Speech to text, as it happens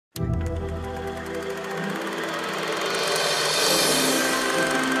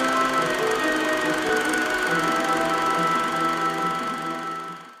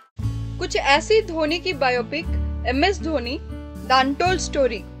कुछ ऐसी धोनी की biopic m.s. Dhoni the untold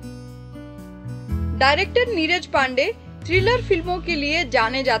story. Director Neeraj Pandey thriller फिल्मों के लिए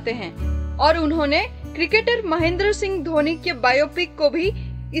जाने जाते हैं और उन्होंने क्रिकेटर महेंद्र सिंह धोनी के बायोपिक को भी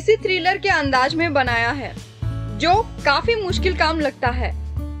इसी थ्रिलर के अंदाज में बनाया है, जो काफी मुश्किल काम लगता है।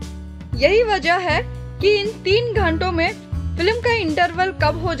 यही वजह है कि इन 3 घंटों में फिल्म का इंटरवल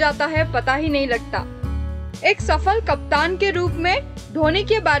कब हो जाता है पता ही नहीं लगता। एक सफल कप्तान के रूप में धोनी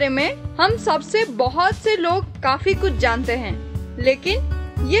के बारे में हम सबसे बहुत से लोग काफी कुछ जानते हैं,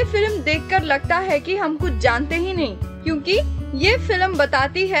 लेकिन ये फिल्म देखकर लगता है कि हम कुछ जानते ही नहीं, क्योंकि ये फिल्म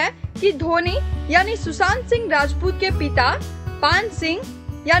बताती है कि धोनी यानी सुशांत सिंह राजपूत के पिता पान सिंह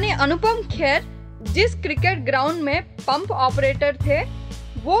यानी अनुपम खेर जिस क्रिकेट ग्राउंड में पंप ऑपरेटर थे,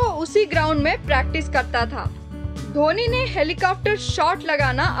 वो उसी ग्राउंड में प्रैक्टिस करता था। धोनी ने हेलीकॉप्टर शॉट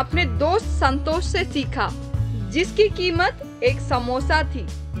लगाना अपने दोस्त संतोष से सीखा, जिसकी कीमत एक समोसा थी।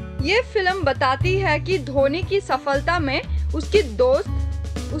 ये फिल्म बताती है कि धोनी की सफलता में उसके दोस्त,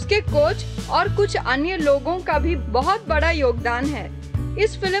 उसके कोच और कुछ अन्य लोगों का भी बहुत बड़ा योगदान है।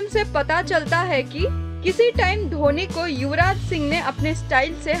 इस फिल्म से पता चलता है कि किसी टाइम धोनी को युवराज सिंह ने अपने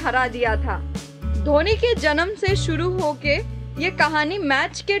स्टाइल से हरा दिया था। धोनी के जन्म से शुरू होके ये कहानी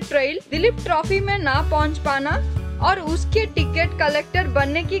मैच के ट्रेल दिलीप ट्रॉफी में ना पहुंच पाना और उसके टिकट कलेक्टर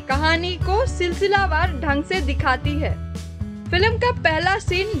बनने की कहानी को सिलसिलावार ढंग से दिखाती है। फिल्म का पहला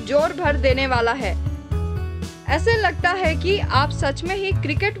सीन जोर भर देने वाला है। ऐसे लगता है कि आप सच में ही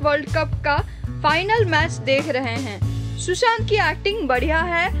क्रिकेट वर्ल्ड कप का फाइनल मैच देख रहे हैं। सुशांत की एक्टिंग बढ़िया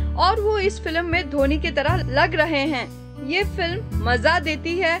है और वो इस फिल्म में धोनी की तरह लग रहे हैं। ये फिल्म मजा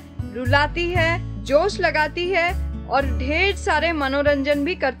देती है, रुलाती है, जोश लगाती है और ढेर सारे मनोरंजन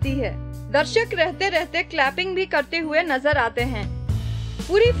भी करती है। दर्शक रहते रहते क्लैपिंग भी करते हुए नजर आते हैं।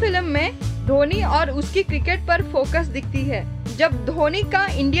 पूरी फिल्म में धोनी और उसकी क्रिकेट पर फोकस दिखती है। जब धोनी का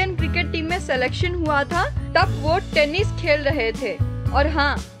इंडियन क्रिकेट टीम में सिलेक्शन हुआ था, तब वो टेनिस खेल रहे थे। और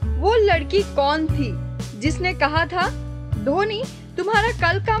हाँ, वो लड़की कौन थी जिसने कहा था, धोनी तुम्हारा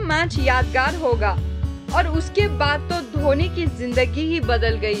कल का मैच यादगार होगा, और उसके बाद तो धोनी की जिंदगी ही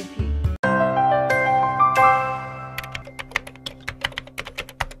बदल गई थी।